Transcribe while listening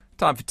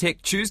Time for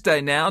Tech Tuesday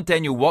now.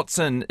 Daniel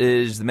Watson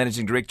is the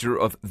Managing Director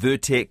of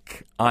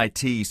Vertech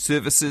IT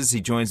Services.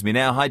 He joins me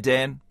now. Hi,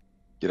 Dan.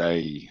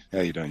 G'day. How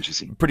are you doing,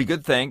 Jesse? Pretty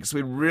good, thanks.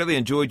 We really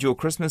enjoyed your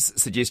Christmas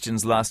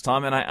suggestions last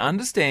time, and I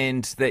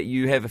understand that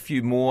you have a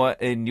few more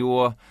in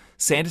your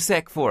Santa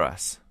sack for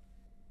us.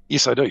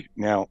 Yes, I do.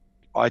 Now,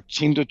 I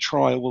tend to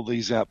try all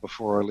these out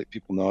before I let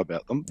people know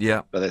about them.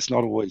 Yeah. But that's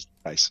not always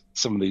the case.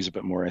 Some of these are a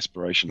bit more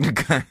aspirational.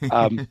 Okay.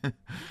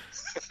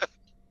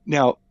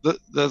 Now,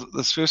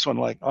 this first one,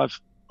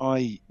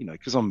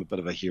 because I'm a bit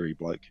of a hairy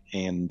bloke,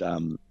 and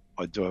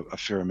I do a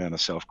fair amount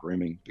of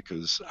self-grooming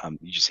because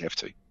you just have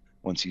to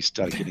once you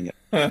start getting it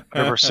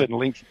over a certain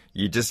length.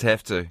 You just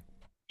have to.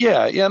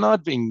 Yeah, and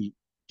I'd been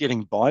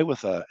getting by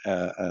with a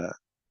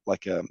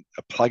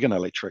plug-in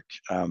electric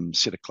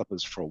set of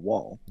clippers for a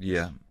while.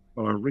 Yeah.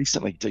 Well, I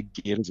recently did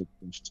get as a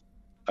gift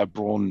a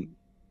Braun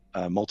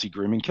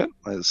multi-grooming kit.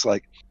 It's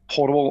like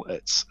portable,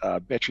 it's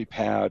battery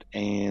powered,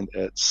 and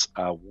it's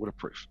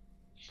waterproof.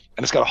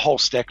 And it's got a whole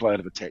stack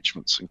load of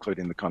attachments,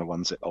 including the kind of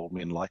ones that old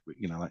men like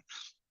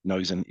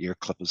nose and ear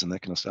clippers and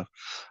that kind of stuff.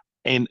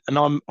 And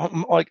I'm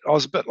like, I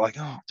was a bit like,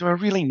 oh, do I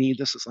really need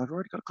this? It's like, I've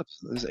already got clippers.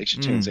 This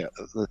actually turns out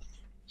that they're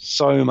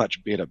so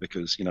much better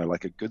because,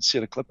 like a good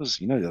set of clippers,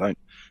 they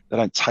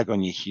don't tug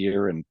on your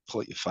hair and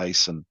pull at your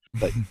face, and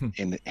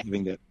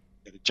having that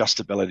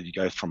adjustability to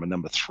go from a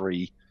number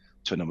 3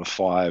 to a number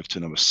 5 to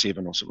a number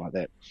 7 or something like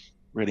that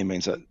really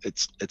means that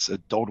it's a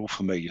doddle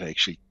for me to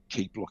actually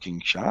keep looking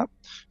sharp.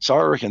 So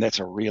I reckon that's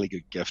a really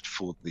good gift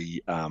for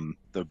the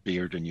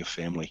beard in your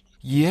family.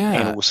 Yeah.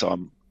 And also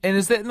And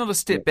is that not a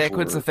step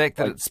backwards, the fact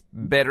that it's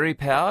battery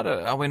powered?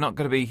 Are we not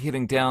going to be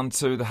heading down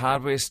to the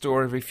hardware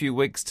store every few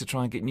weeks to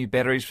try and get new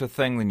batteries for the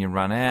thing, then you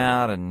run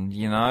out and,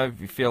 you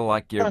feel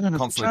like you're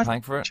constantly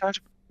paying for it?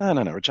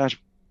 Rechargeable.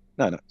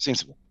 No,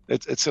 sensible.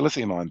 It's a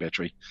lithium-ion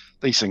battery.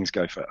 These things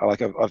go for,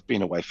 I've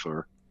been away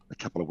for a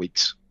couple of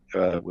weeks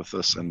with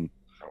this, and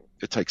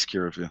it takes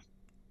care of your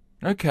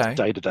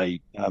day-to-day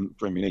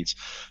grooming needs.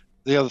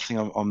 The other thing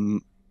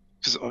I'm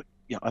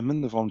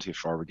in the volunteer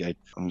fire brigade.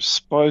 I'm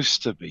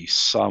supposed to be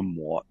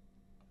somewhat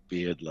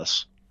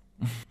beardless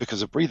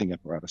because of breathing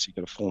apparatus. You've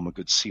got to form a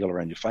good seal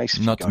around your face.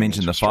 Not to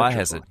mention the fire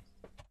hazard.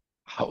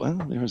 Oh, well,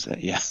 there is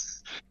that, yeah.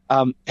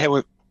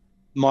 However,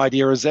 my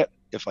idea is that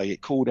if I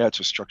get called out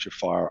to a structure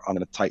fire, I'm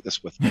going to take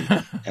this with me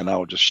and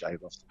I'll just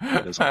shave off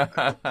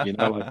the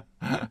beard.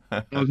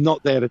 I'm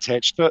not that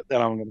attached to it,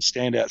 then I'm going to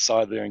stand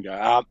outside there and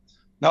go,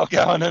 not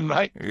going in,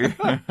 mate.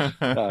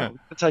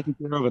 Taken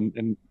care of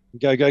and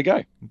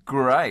go.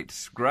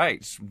 Great.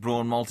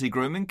 Braun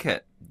multi-grooming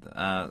kit.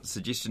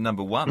 Suggestion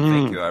number 1.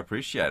 Thank you. I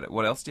appreciate it.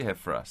 What else do you have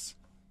for us?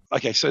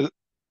 Okay, so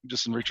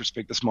just in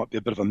retrospect, this might be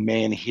a bit of a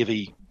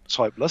man-heavy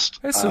type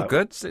list. That's all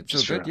good. It's all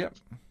good, yep.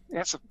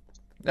 Yeah,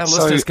 our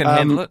listeners can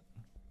handle it.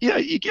 Yeah,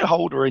 you get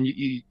older and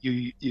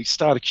you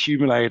start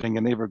accumulating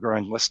an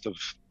ever-growing list of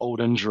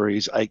old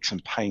injuries, aches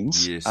and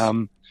pains. Yes.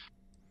 I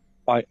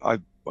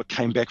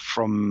came back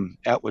from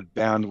Outward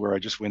Bound where I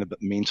just went a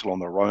bit mental on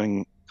the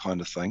rowing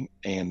kind of thing,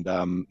 and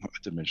I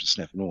didn't mention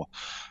snap and oar,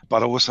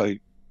 but I also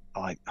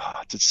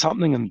did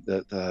something in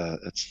I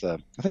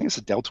think it's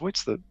the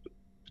deltoids,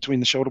 between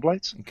the shoulder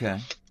blades. Okay.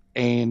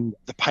 And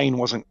the pain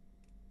wasn't,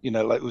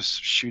 it was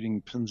shooting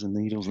pins and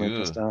needles and that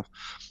kind of stuff.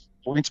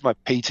 I went to my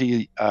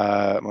PT,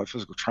 my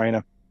physical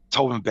trainer,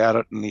 told him about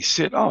it, and he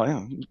said, "Oh,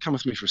 yeah, come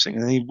with me for a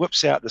second." And he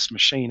whips out this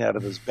machine out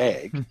of his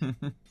bag,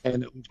 and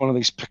it was one of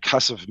these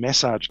percussive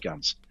massage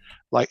guns.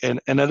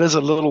 And it is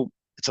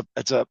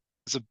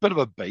it's a bit of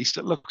a beast.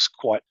 It looks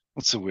quite,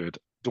 what's the word,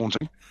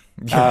 daunting.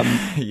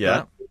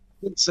 Yeah.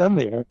 It's in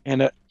there,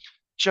 and it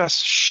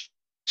just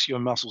shakes your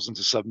muscles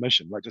into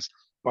submission,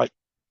 like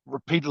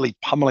repeatedly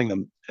pummeling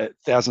them at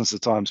thousands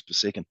of times per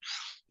second.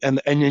 And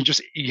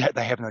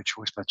they have no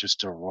choice but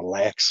just to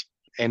relax.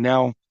 And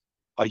now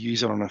I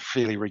use it on a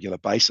fairly regular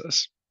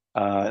basis.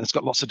 And it's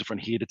got lots of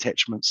different head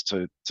attachments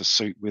to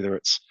suit whether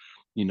it's,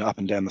 up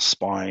and down the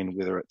spine,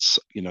 whether it's,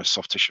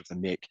 soft tissue of the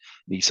neck,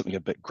 need something a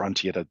bit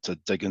gruntier to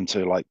dig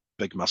into, like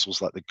big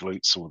muscles like the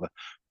glutes or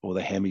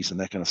the hammies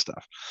and that kind of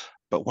stuff.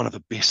 But one of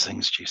the best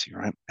things, Jesse,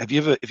 right? Have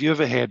you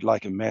ever had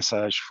like a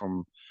massage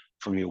from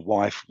your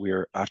wife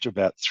where after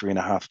about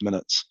 3.5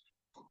 minutes,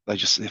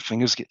 their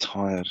fingers get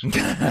tired.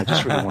 I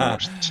just really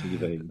want to watch the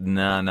TV.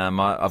 No,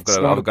 I've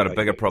got a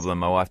bigger problem.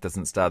 My wife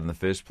doesn't start in the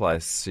first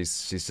place.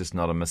 She's just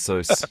not a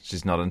masseuse.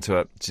 She's not into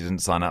it. She didn't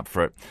sign up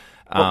for it.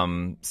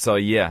 So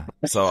I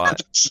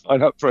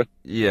sign up for it.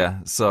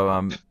 Yeah.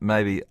 So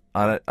maybe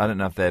I don't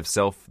know if they have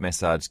self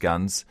massage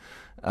guns,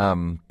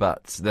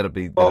 but that'll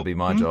be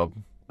my job.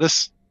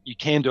 This you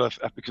can do it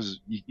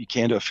because you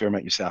can do a fair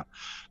amount yourself,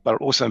 but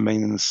it also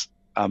means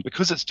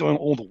because it's doing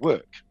all the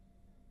work.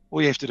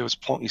 All you have to do is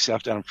plonk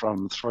yourself down in front of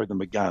them, throw them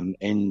a gun,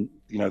 and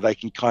they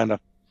can kind of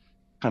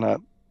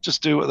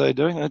just do what they're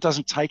doing, and it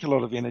doesn't take a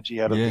lot of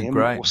energy out of them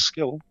or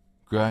skill.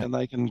 Great. And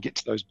they can get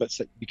to those bits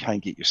that you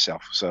can't get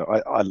yourself. So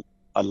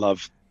I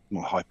love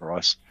my hyper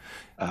ice.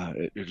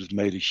 It has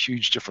made a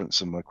huge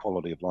difference in my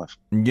quality of life.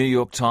 New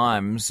York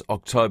Times,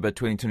 October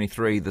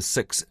 2023, the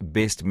 6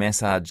 best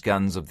massage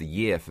guns of the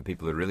year for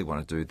people who really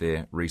want to do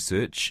their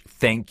research.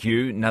 Thank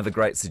you. Another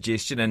great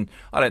suggestion. And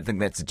I don't think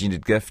that's a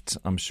gendered gift.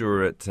 I'm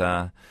sure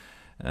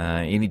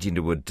any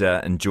gender would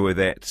enjoy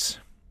that,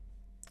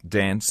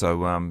 Dan.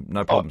 So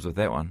no problems with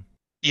that one.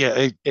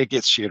 Yeah, it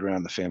gets shared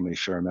around the family a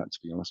fair amount, to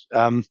be honest.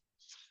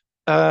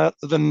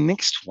 The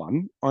next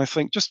one, I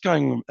think, just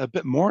going a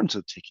bit more into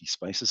the techie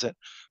space, is that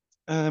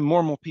more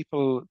and more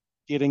people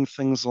getting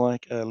things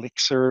like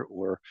Alexa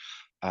or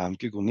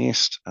Google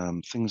Nest,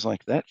 things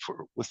like that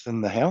for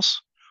within the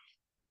house.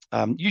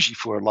 Usually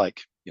for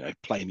like,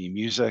 play me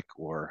music,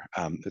 or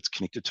it's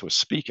connected to a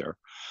speaker.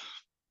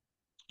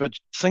 But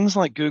things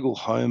like Google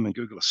Home and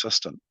Google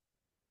Assistant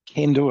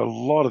can do a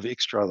lot of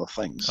extra other Oh,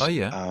 things.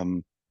 yeah.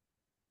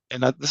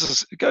 And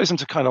it goes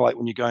into kind of like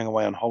when you're going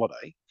away on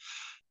holiday,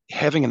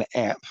 having an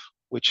app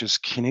which is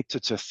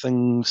connected to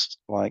things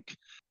like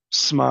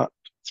smart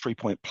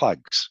 3-point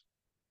plugs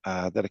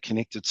that are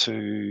connected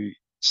to,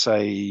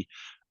 say,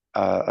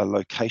 a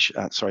location,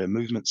 a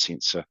movement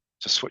sensor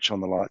to switch on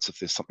the lights if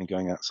there's something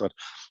going outside.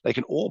 They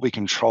can all be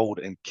controlled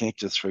and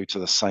connected through to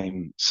the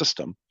same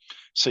system.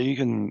 So you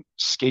can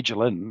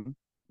schedule in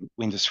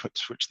when to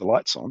switch the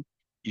lights on.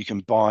 You can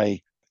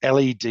buy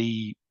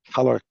LED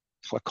color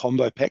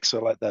combo packs, so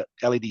like the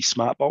LED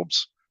smart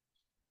bulbs.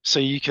 So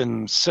you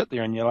can sit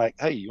there and you're like,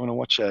 hey, you want to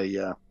watch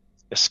a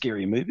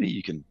scary movie?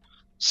 You can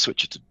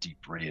switch it to deep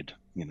red,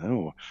 or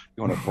you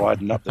want to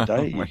brighten up the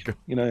day, Oh, my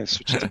God.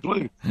 switch it to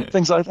blue,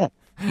 things like that.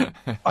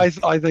 I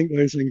think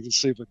those things are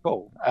super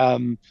cool.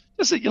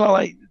 Just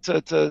like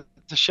to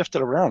shift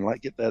it around,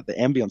 like get the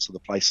ambience of the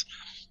place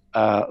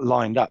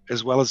lined up,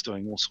 as well as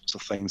doing all sorts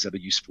of things that are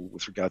useful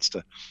with regards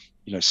to,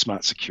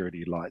 smart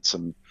security lights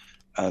and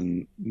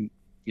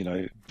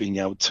being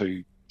able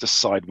to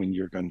decide when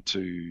you're going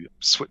to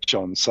switch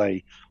on,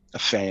 say, a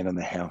fan in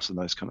the house and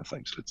those kind of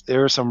things.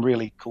 There are some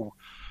really cool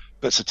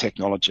bits of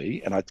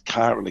technology, and I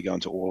can't really go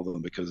into all of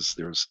them because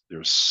there's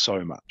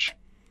so much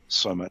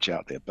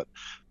out there. But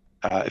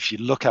if you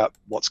look up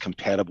what's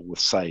compatible with,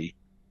 say,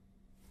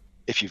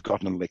 if you've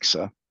got an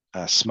Alexa,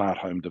 smart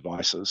home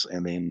devices,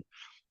 and then,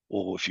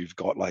 or if you've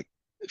got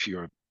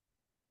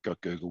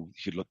got Google,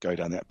 you could go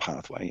down that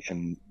pathway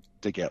and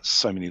dig out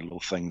so many little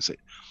things that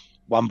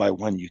one by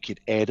one you could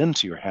add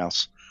into your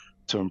house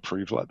to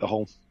improve like the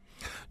whole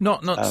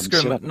Not to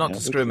screw my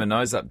setup.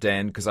 nose up,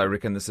 Dan, because I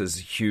reckon this is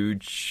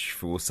huge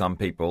for some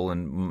people.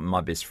 And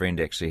my best friend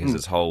actually has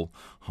his whole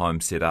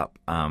home set up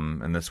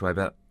in this way.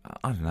 But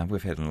I don't know,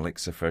 we've had an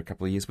Alexa for a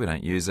couple of years. We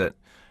don't use it.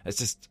 It's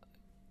just,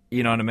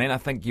 you know what I mean? I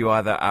think you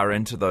either are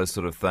into those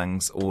sort of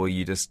things or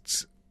you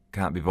just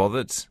can't be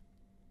bothered.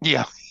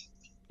 Yeah.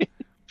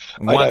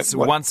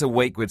 Once a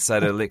week, we'd say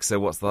to Alexa,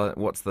 "What's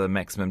the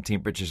maximum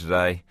temperature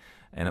today?"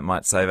 And it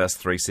might save us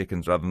 3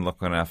 seconds rather than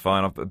looking on our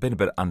phone. I've been a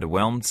bit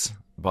underwhelmed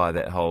by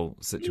that whole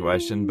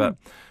situation, but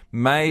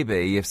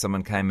maybe if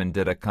someone came and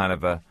did a kind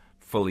of a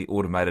fully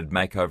automated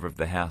makeover of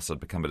the house, I'd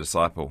become a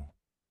disciple.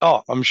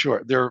 Oh, I'm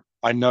sure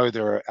I know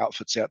there are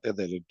outfits out there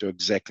that do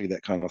exactly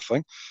that kind of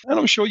thing, and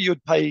I'm sure you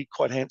would pay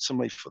quite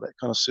handsomely for that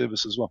kind of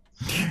service as well.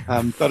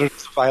 But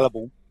it's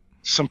available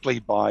simply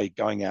by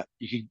going out.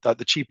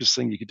 The cheapest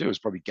thing you could do is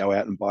probably go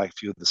out and buy a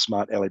few of the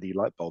smart LED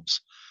light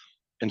bulbs,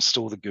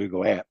 install the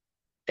Google app,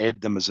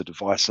 add them as a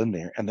device in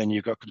there, and then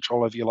you've got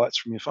control over your lights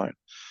from your phone.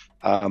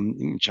 You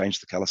can change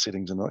the color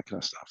settings and that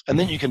kind of stuff, and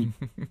then you can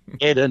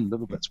add in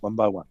little bits one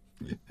by one.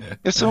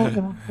 It's all,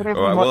 All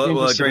right,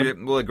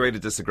 we'll agree to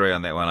disagree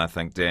on that one, I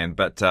think, Dan.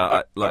 But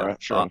I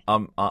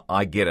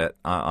get it.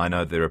 I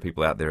know there are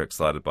people out there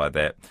excited by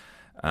that.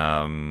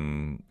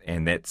 And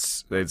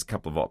there's a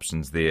couple of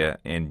options there,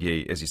 and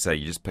yeah, as you say,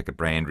 you just pick a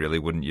brand, really,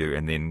 wouldn't you,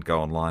 and then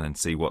go online and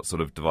see what sort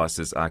of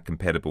devices are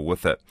compatible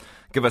with it.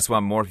 Give us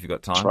one more if you've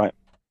got time. That's right.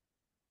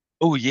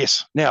 Oh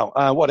yes. Now,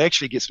 what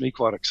actually gets me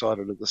quite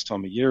excited at this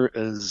time of year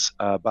is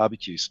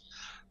barbecues,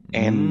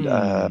 and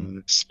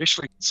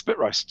especially spit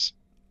roasts.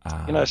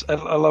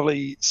 A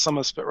lovely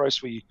summer spit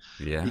roast where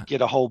you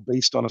get a whole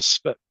beast on a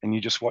spit and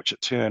you just watch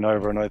it turn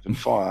over an open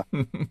fire.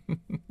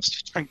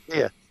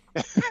 Yeah.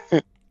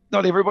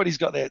 Not everybody's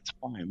got that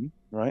time,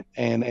 right?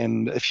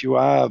 And if you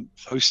are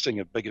hosting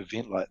a big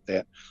event like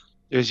that,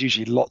 there's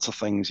usually lots of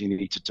things you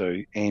need to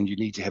do, and you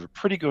need to have a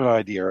pretty good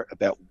idea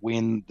about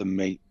when the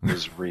meat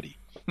is ready.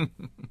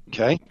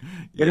 Okay?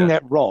 Getting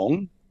that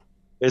wrong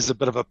is a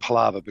bit of a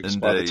palaver, because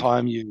by the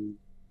time you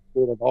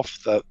get it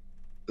off the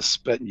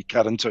spit and you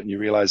cut into it and you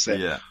realize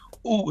that,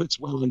 it's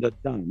well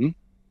underdone,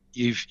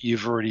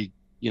 you've already,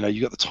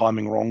 you got the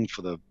timing wrong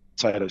for the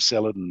potato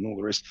salad and all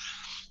the rest.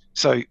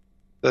 So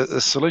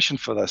the solution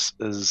for this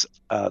is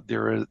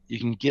you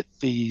can get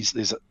these.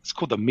 It's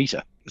called the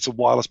meter. It's a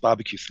wireless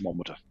barbecue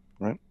thermometer,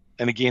 right?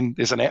 And again,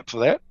 there's an app for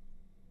that.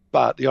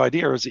 But the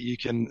idea is that you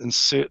can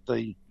insert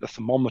the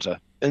thermometer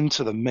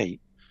into the meat.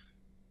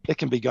 It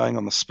can be going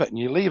on the spit, and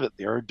you leave it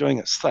there doing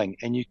its thing,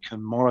 and you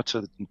can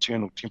monitor the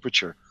internal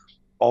temperature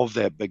of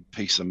that big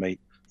piece of meat,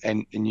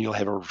 and you'll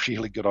have a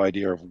really good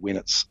idea of when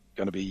it's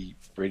going to be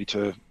ready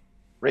to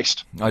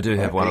rest. I do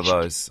have one of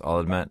those, I'll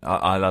admit.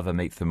 I love a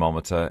meat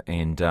thermometer,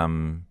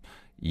 and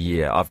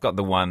yeah, I've got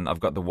the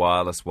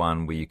wireless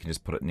one where you can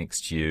just put it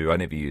next to you. I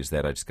never use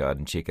that, I just go out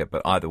and check it.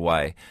 But either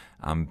way,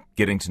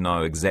 getting to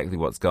know exactly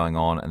what's going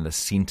on in the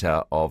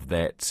centre of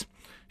that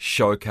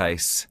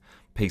showcase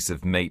piece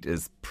of meat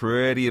is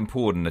pretty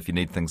important if you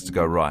need things to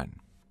go right.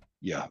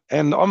 Yeah,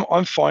 and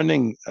I'm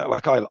finding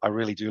like I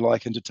really do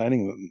like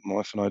entertaining. My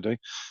wife and I do.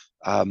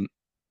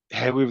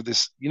 However,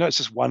 it's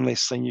just one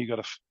less thing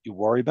you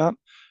worry about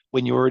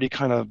when you're already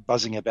kind of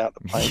buzzing about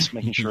the place,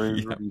 making sure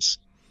everybody's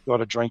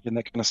got a drink and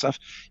that kind of stuff.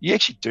 You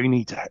actually do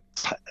need to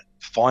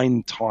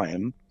find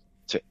time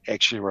to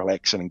actually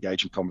relax and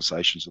engage in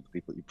conversations with the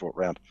people that you brought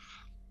around.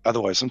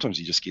 Otherwise, sometimes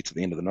you just get to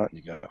the end of the night and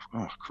you go,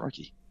 "Oh,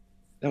 crikey,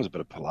 that was a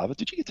bit of palaver.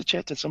 Did you get to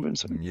chat to someone?"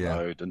 Yeah.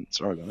 No, I didn't.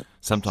 Sorry about it.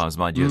 Sometimes,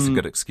 mind you, it's a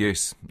good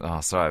excuse. Oh,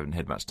 sorry, I haven't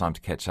had much time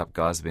to catch up,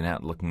 guys. I've been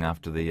out looking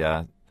after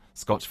the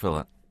Scotch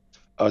fillet.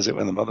 Oh, is that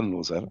when the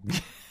mother-in-law's at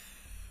it?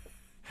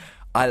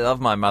 I love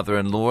my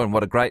mother-in-law, and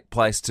what a great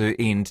place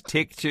to end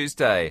Tech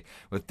Tuesday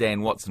with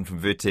Dan Watson from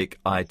Vertech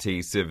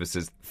IT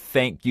Services.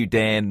 Thank you,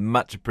 Dan.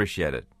 Much appreciated.